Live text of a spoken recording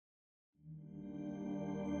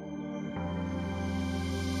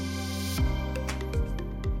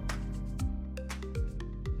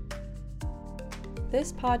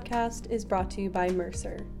This podcast is brought to you by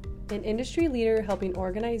Mercer, an industry leader helping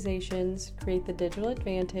organizations create the digital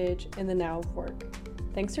advantage in the now of work.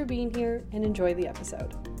 Thanks for being here and enjoy the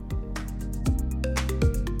episode.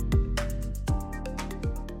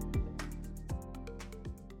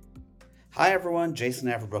 Hi everyone, Jason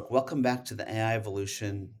Averbook. Welcome back to the AI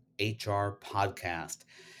Evolution HR podcast.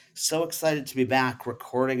 So excited to be back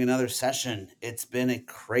recording another session. It's been a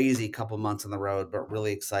crazy couple months on the road, but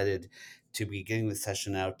really excited to be getting the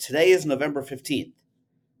session out. Today is November 15th.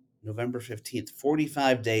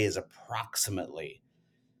 45 days approximately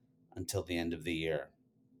until the end of the year.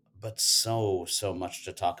 But so much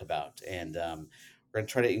to talk about. And we're going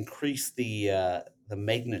to try to increase the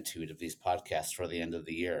magnitude of these podcasts for the end of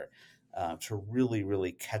the year to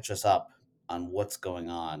really catch us up on what's going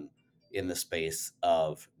on in the space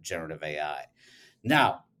of generative AI.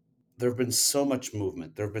 Now, there have been so much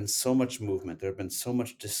movement. There have been so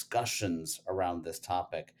much discussions around this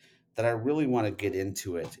topic that I really want to get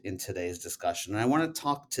into it in today's discussion. And I want to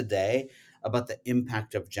talk today about the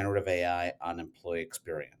impact of generative AI on employee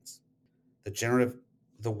experience. The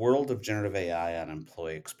world of generative AI on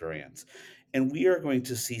employee experience. And we are going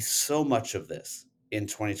to see so much of this in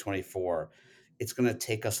 2024. It's going to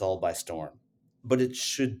take us all by storm. But it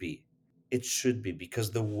should be. It should be, because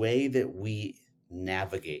the way that we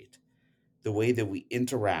navigate, the way that we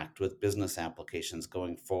interact with business applications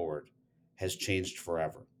going forward has changed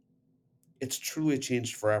forever. It's truly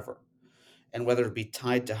changed forever. And whether it be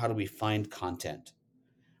tied to how do we find content,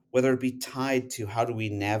 whether it be tied to how do we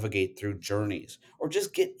navigate through journeys or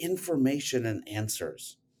just get information and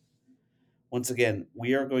answers. Once again,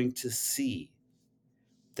 we are going to see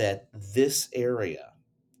that this area,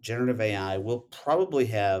 generative AI, will probably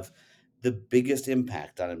have the biggest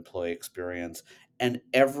impact on employee experience, and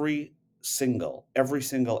every single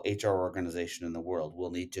HR organization in the world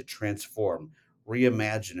will need to transform,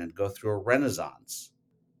 reimagine, and go through a renaissance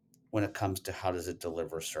when it comes to how does it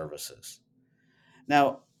deliver services.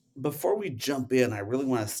 Now, before we jump in, I really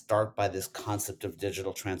want to start by this concept of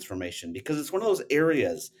digital transformation, because it's one of those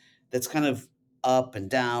areas that's kind of up and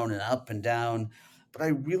down and up and down. But I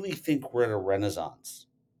really think we're at a renaissance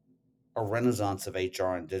of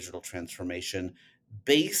HR and digital transformation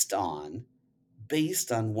based on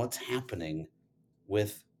what's happening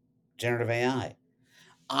with generative AI.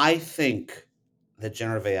 I think that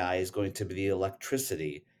generative AI is going to be the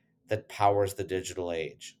electricity that powers the digital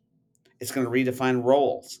age. It's going to redefine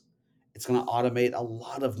roles. It's going to automate a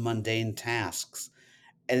lot of mundane tasks.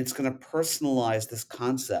 And it's going to personalize this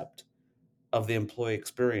concept of the employee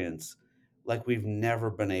experience like we've never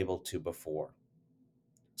been able to before.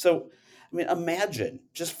 So, imagine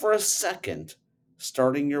just for a second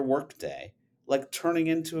starting your workday like turning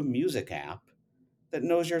into a music app that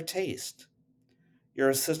knows your taste. Your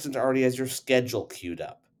assistant already has your schedule queued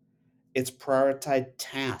up. It's prioritized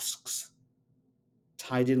tasks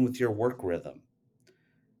tied in with your work rhythm.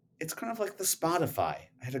 It's kind of like the Spotify.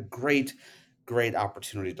 I had a great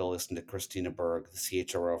opportunity to listen to Christina Berg, the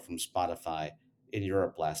CHRO from Spotify in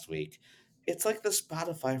Europe last week. It's like the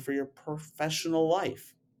Spotify for your professional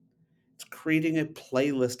life. It's creating a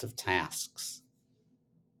playlist of tasks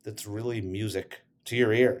that's really music to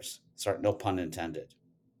your ears. Sorry, no pun intended.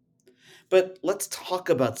 But let's talk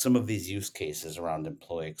about some of these use cases around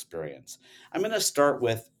employee experience. I'm going to start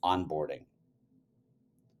with onboarding.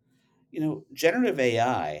 Generative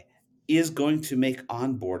AI is going to make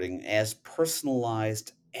onboarding as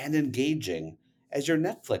personalized and engaging as your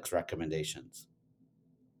Netflix recommendations.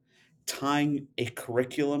 Tying a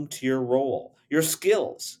curriculum to your role, your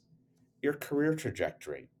skills, your career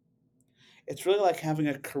trajectory. It's really like having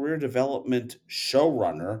a career development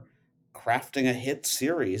showrunner crafting a hit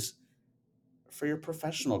series for your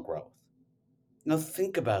professional growth. Now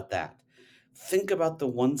think about that. Think about the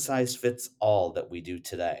one size fits all that we do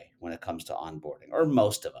today when it comes to onboarding, or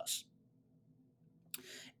most of us.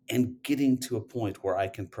 And getting to a point where I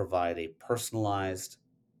can provide a personalized,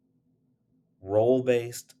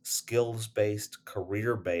 role-based, skills-based,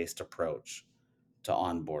 career-based approach to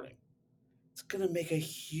onboarding. It's going to make a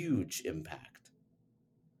huge impact.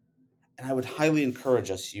 And I would highly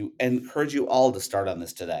encourage you all to start on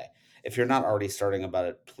this today. If you're not already starting about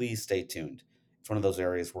it, please stay tuned. It's one of those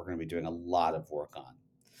areas we're going to be doing a lot of work on.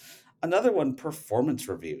 Another one, performance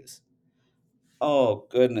reviews. Oh,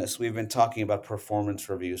 goodness, we've been talking about performance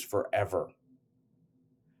reviews forever.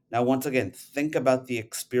 Now, once again, think about the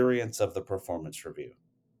experience of the performance review.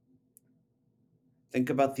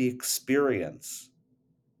 Think about the experience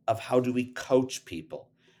of how do we coach people?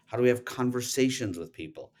 How do we have conversations with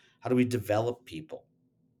people? How do we develop people?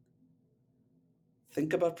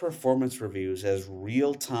 Think about performance reviews as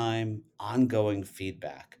real time, ongoing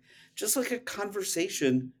feedback, just like a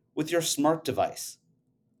conversation with your smart device.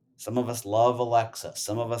 Some of us love Alexa,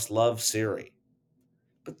 some of us love Siri.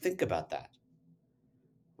 But think about that.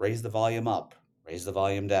 Raise the volume up, raise the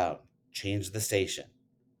volume down, change the station.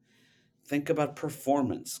 Think about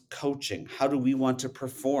performance, coaching. How do we want to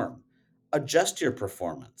perform? Adjust your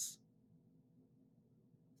performance.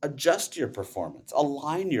 Adjust your performance,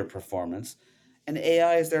 align your performance, and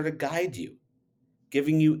AI is there to guide you,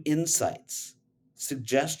 giving you insights,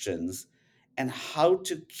 suggestions, and how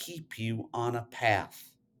to keep you on a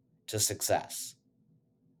path to success.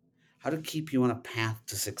 How to keep you on a path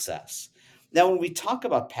to success. Now, when we talk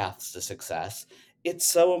about paths to success, it's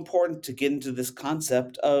so important to get into this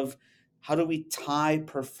concept of how do we tie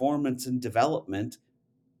performance and development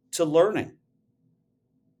to learning.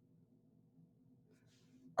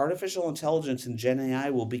 Artificial intelligence and Gen AI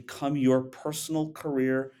will become your personal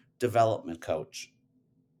career development coach.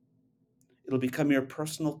 It'll become your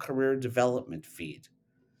personal career development feed,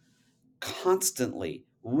 constantly,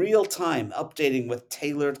 real time updating with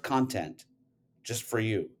tailored content just for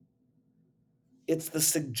you. It's the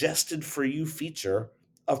suggested for you feature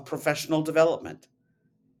of professional development.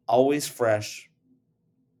 Always fresh,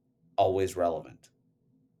 always relevant.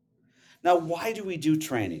 Now, why do we do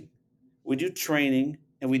training? We do training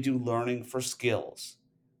and we do learning for skills.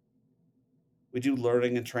 We do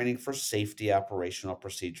learning and training for safety operational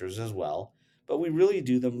procedures as well, but we really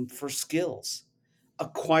do them for skills,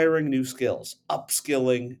 acquiring new skills,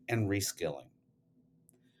 upskilling and reskilling.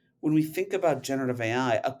 When we think about generative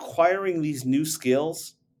AI, acquiring these new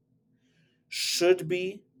skills should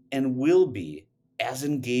be and will be as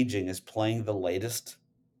engaging as playing the latest,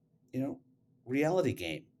 you know, reality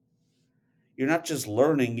game. You're not just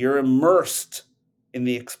learning, you're immersed in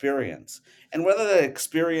the experience. And whether that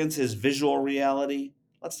experience is visual reality,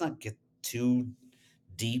 let's not get too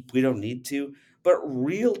deep, we don't need to, but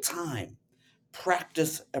real time,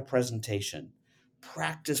 practice a presentation,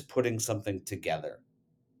 practice putting something together,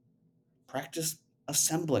 practice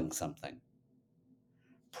assembling something,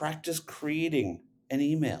 practice creating an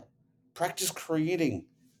email, practice creating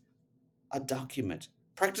a document,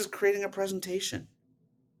 practice creating a presentation.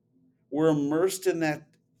 We're immersed in that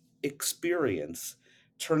experience,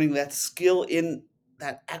 turning that skill in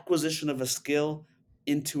that acquisition of a skill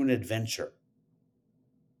into an adventure,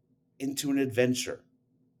 into an adventure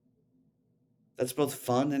that's both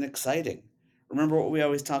fun and exciting. Remember what we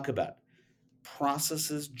always talk about: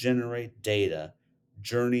 processes generate data,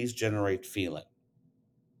 journeys generate feeling.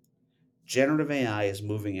 Generative AI is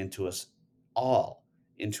moving into us all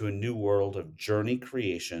into a new world of journey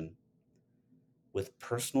creation with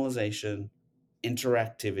personalization,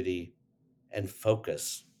 interactivity, and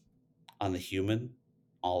focus on the human,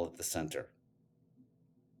 all at the center.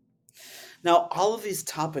 Now, all of these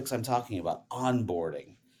topics I'm talking about,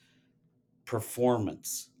 onboarding,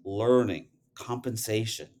 performance, learning,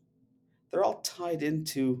 compensation, they're all tied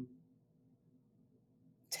into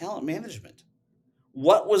talent management.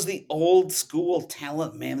 What was the old school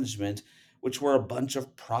talent management, which were a bunch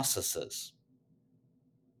of processes?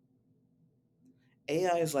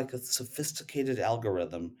 AI is like a sophisticated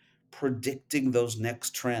algorithm predicting those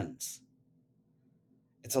next trends.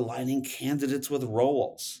 It's aligning candidates with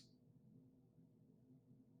roles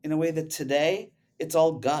in a way that today it's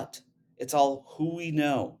all gut. It's all who we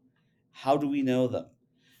know. How do we know them?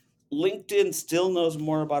 LinkedIn still knows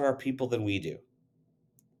more about our people than we do.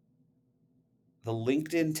 The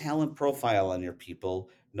LinkedIn talent profile on your people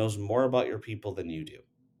knows more about your people than you do.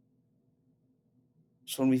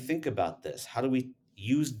 So when we think about this, how do we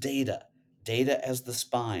use data, data as the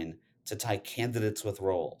spine to tie candidates with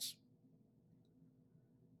roles?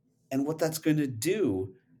 And what that's going to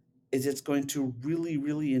do is it's going to really,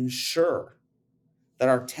 really ensure that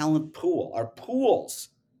our talent pool, our pools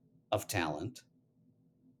of talent,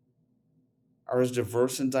 are as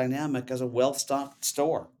diverse and dynamic as a well stocked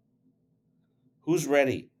store. Who's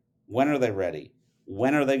ready? When are they ready?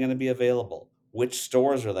 When are they going to be available? Which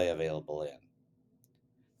stores are they available in?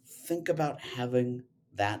 Think about having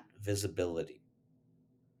that visibility.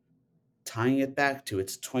 Tying it back to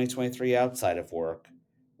it's 2023 outside of work.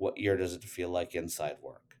 What year does it feel like inside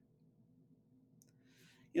work?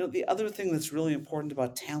 The other thing that's really important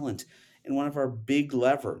about talent and one of our big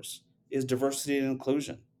levers is diversity and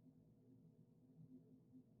inclusion.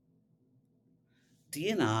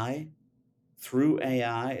 D&I through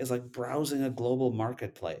AI is like browsing a global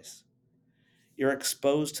marketplace. You're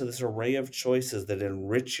exposed to this array of choices that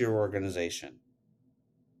enrich your organization.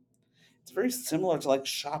 It's very similar to like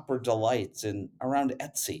Shopper Delights and around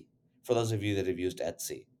Etsy, for those of you that have used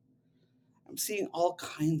Etsy. I'm seeing all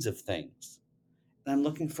kinds of things. And I'm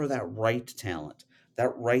looking for that right talent,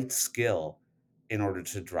 that right skill in order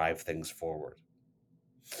to drive things forward.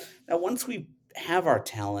 Now, once we have our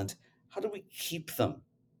talent, how do we keep them?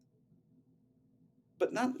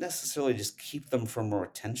 But not necessarily just keep them from a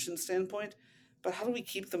retention standpoint, but how do we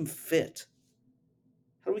keep them fit?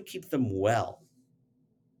 How do we keep them well?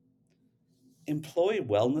 Employee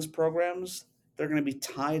wellness programs, they're going to be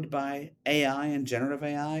tied by AI and generative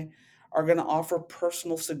AI, are going to offer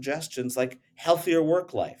personal suggestions like healthier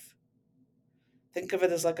work life. Think of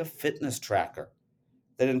it as like a fitness tracker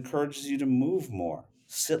that encourages you to move more,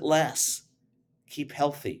 sit less, keep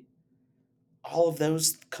healthy. All of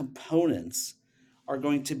those components are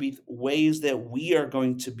going to be ways that we are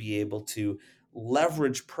going to be able to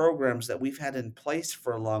leverage programs that we've had in place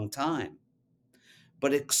for a long time,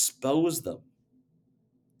 but expose them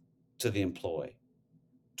to the employee,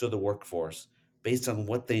 to the workforce, based on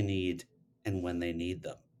what they need and when they need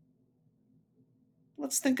them.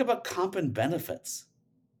 Let's think about comp and benefits.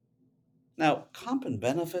 Now, comp and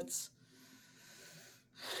benefits,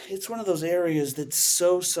 it's one of those areas that's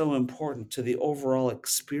so important to the overall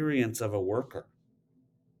experience of a worker.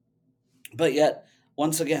 But yet,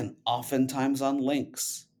 once again, oftentimes on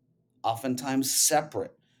links, oftentimes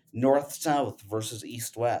separate, north south versus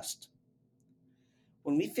east west.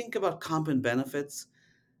 When we think about comp and benefits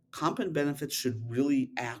should really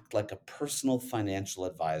act like a personal financial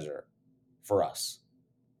advisor for us.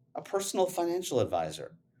 A personal financial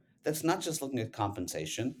advisor that's not just looking at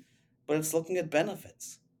compensation, but it's looking at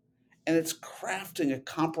benefits. And it's crafting a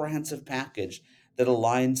comprehensive package that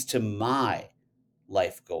aligns to my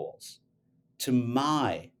life goals, to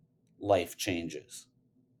my life changes.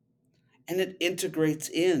 And it integrates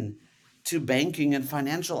in to banking and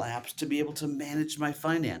financial apps to be able to manage my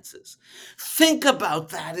finances. Think about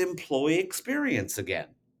that employee experience again.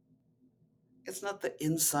 It's not the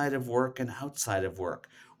inside of work and outside of work.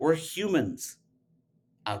 We're humans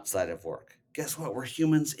outside of work. Guess what? We're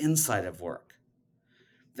humans inside of work.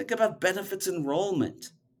 Think about benefits enrollment.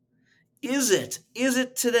 Is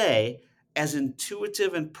it today as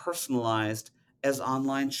intuitive and personalized as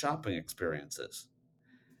online shopping experiences?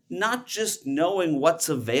 Not just knowing what's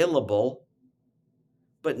available,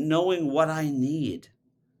 but knowing what I need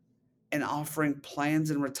and offering plans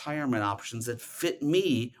and retirement options that fit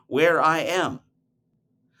me where I am.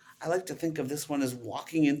 I like to think of this one as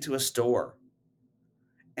walking into a store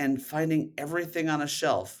and finding everything on a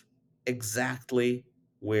shelf exactly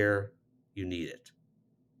where you need it.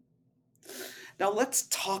 Now, let's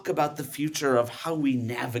talk about the future of how we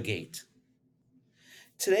navigate.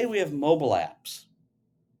 Today, we have mobile apps.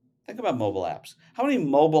 Think about mobile apps. How many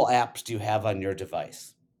mobile apps do you have on your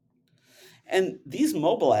device? And these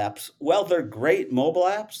mobile apps, while they're great mobile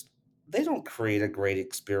apps, they don't create a great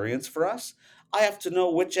experience for us. I have to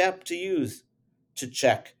know which app to use to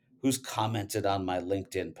check who's commented on my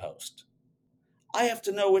LinkedIn post. I have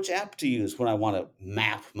to know which app to use when I want to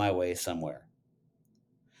map my way somewhere.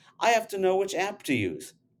 I have to know which app to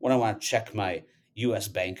use when I want to check my US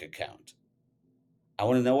bank account. I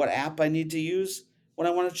want to know what app I need to use when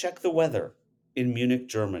I want to check the weather in Munich,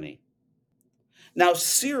 Germany. Now,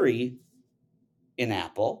 Siri in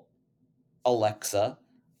Apple, Alexa,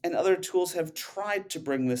 and other tools have tried to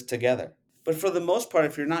bring this together. But for the most part,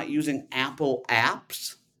 if you're not using Apple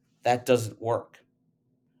apps, that doesn't work.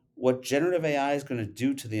 What generative AI is going to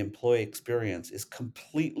do to the employee experience is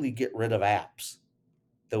completely get rid of apps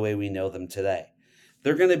the way we know them today.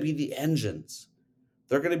 They're going to be the engines,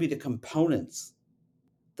 they're going to be the components,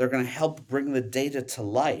 they're going to help bring the data to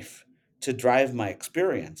life to drive my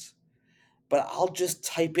experience. But I'll just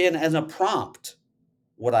type in as a prompt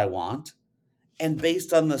what I want. And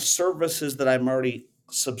based on the services that I'm already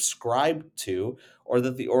subscribed to or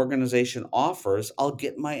that the organization offers, I'll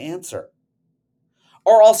get my answer.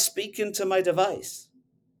 Or I'll speak into my device.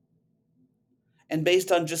 And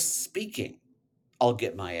based on just speaking, I'll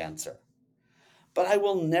get my answer. But I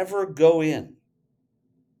will never go in.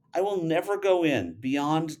 I will never go in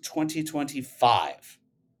beyond 2025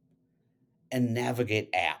 and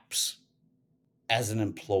navigate apps as an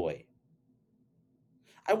employee.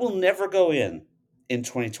 I will never go in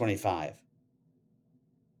 2025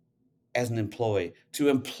 as an employee to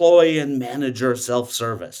employ and manager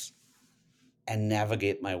self-service and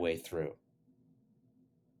navigate my way through.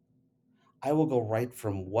 I will go right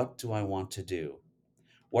from what do I want to do?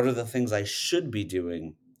 What are the things I should be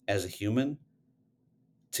doing as a human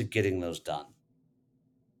to getting those done?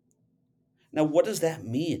 Now, what does that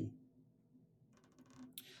mean?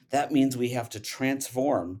 That means we have to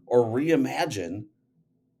transform or reimagine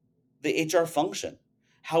the HR function,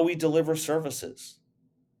 how we deliver services.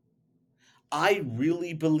 I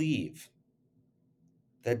really believe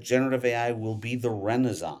that generative AI will be the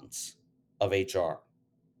renaissance of HR.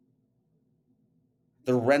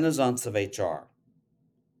 The renaissance of HR,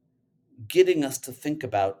 getting us to think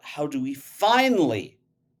about how do we finally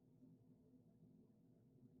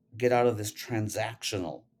get out of this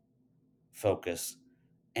transactional focus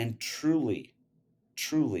and truly,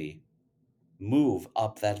 truly move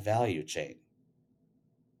up that value chain.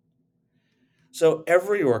 So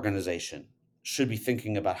every organization should be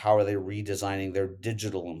thinking about how are they redesigning their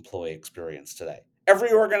digital employee experience today.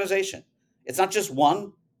 Every organization. It's not just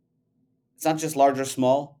one. It's not just large or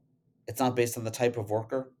small. It's not based on the type of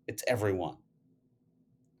worker. It's everyone.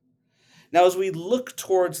 Now, as we look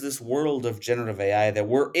towards this world of generative AI that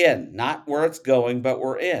we're in, not where it's going, but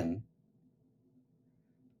we're in,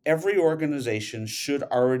 every organization should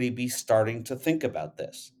already be starting to think about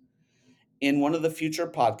this. In one of the future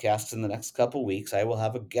podcasts in the next couple weeks, I will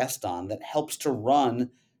have a guest on that helps to run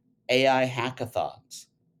AI hackathons.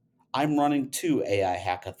 I'm running 2 AI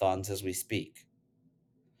hackathons as we speak.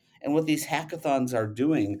 And what these hackathons are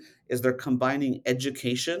doing is they're combining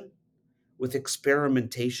education with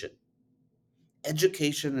experimentation.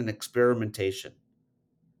 Education and experimentation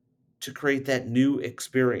to create that new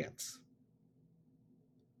experience.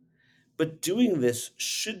 But doing this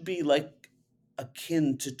should be like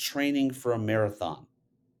akin to training for a marathon.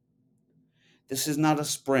 This is not a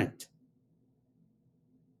sprint.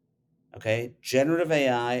 Okay? Generative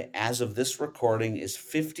AI, as of this recording, is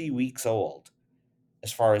 50 weeks old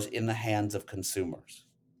as far as in the hands of consumers.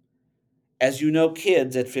 As you know,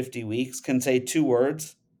 kids at 50 weeks can say 2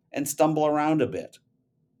 words and stumble around a bit.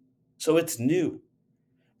 So it's new,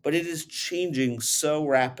 but it is changing so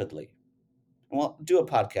rapidly. And we'll do a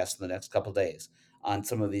podcast in the next couple days on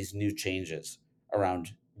some of these new changes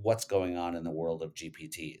around what's going on in the world of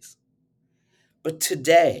GPTs. But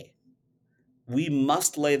today, we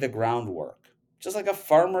must lay the groundwork, just like a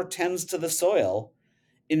farmer tends to the soil,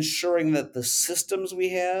 ensuring that the systems we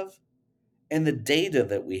have and the data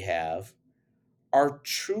that we have are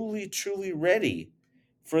truly, truly ready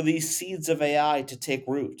for these seeds of AI to take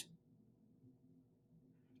root.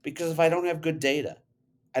 Because if I don't have good data,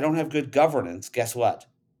 I don't have good governance, guess what?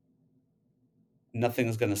 Nothing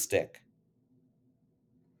is going to stick.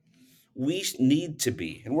 We need to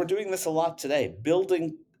be, and we're doing this a lot today,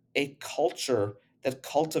 building a culture that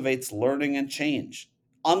cultivates learning and change,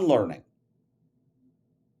 unlearning,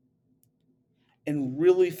 and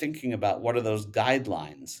really thinking about what are those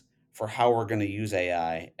guidelines for how we're going to use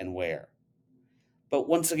AI and where. But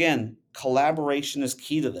once again, collaboration is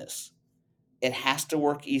key to this. It has to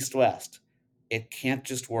work east-west. It can't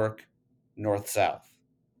just work north-south.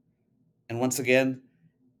 And once again,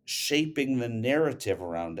 shaping the narrative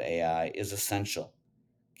around AI is essential,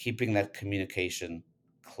 keeping that communication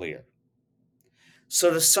clear.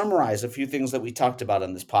 So to summarize a few things that we talked about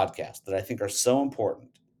on this podcast that I think are so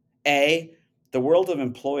important. A, the world of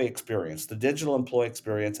employee experience, the digital employee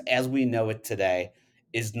experience as we know it today,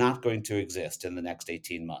 is not going to exist in the next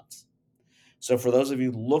 18 months. So for those of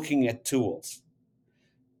you looking at tools,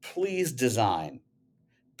 please design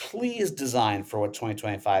for what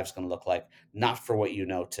 2025 is going to look like, not for what you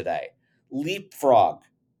know today. Leapfrog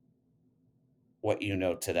what you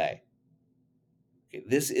know today. Okay,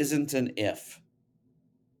 this isn't an if.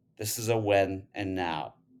 This is a when and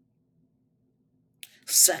now.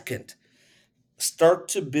 Second, start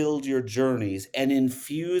to build your journeys and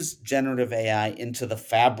infuse generative AI into the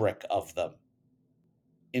fabric of them.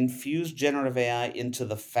 Infuse generative AI into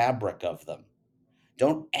the fabric of them.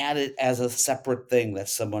 Don't add it as a separate thing that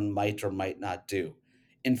someone might or might not do.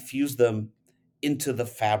 Infuse them into the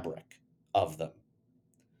fabric of them.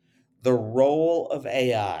 The role of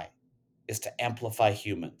AI is to amplify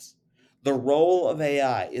humans. The role of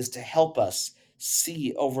AI is to help us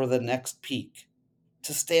see over the next peak,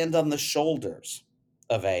 to stand on the shoulders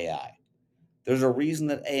of AI. There's a reason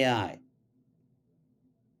that AI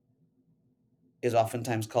is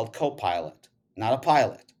oftentimes called co-pilot, not a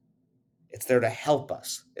pilot. It's there to help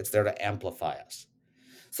us. It's there to amplify us.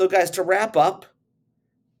 So guys, to wrap up,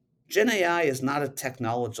 Gen AI is not a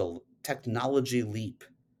technology leap.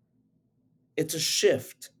 It's a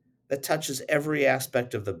shift that touches every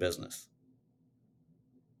aspect of the business.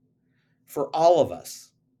 For all of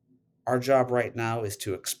us, our job right now is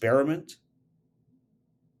to experiment,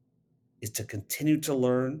 is to continue to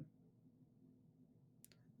learn,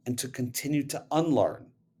 and to continue to unlearn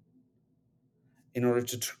in order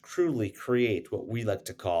to truly create what we like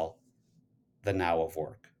to call the now of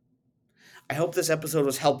work. I hope this episode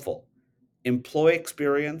was helpful. Employee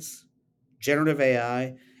experience, generative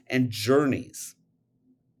AI, and journeys.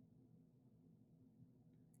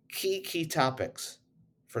 key topics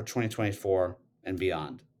for 2024 and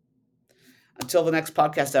beyond. Until the next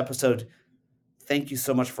podcast episode, thank you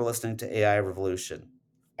so much for listening to AI Revolution.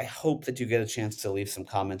 I hope that you get a chance to leave some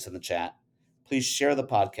comments in the chat. Please share the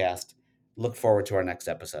podcast. Look forward to our next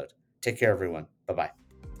episode. Take care, everyone. Bye-bye.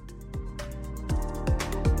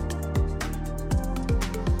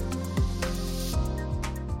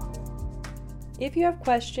 If you have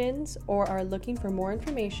questions or are looking for more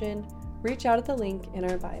information, reach out at the link in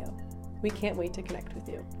our bio. We can't wait to connect with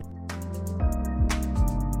you.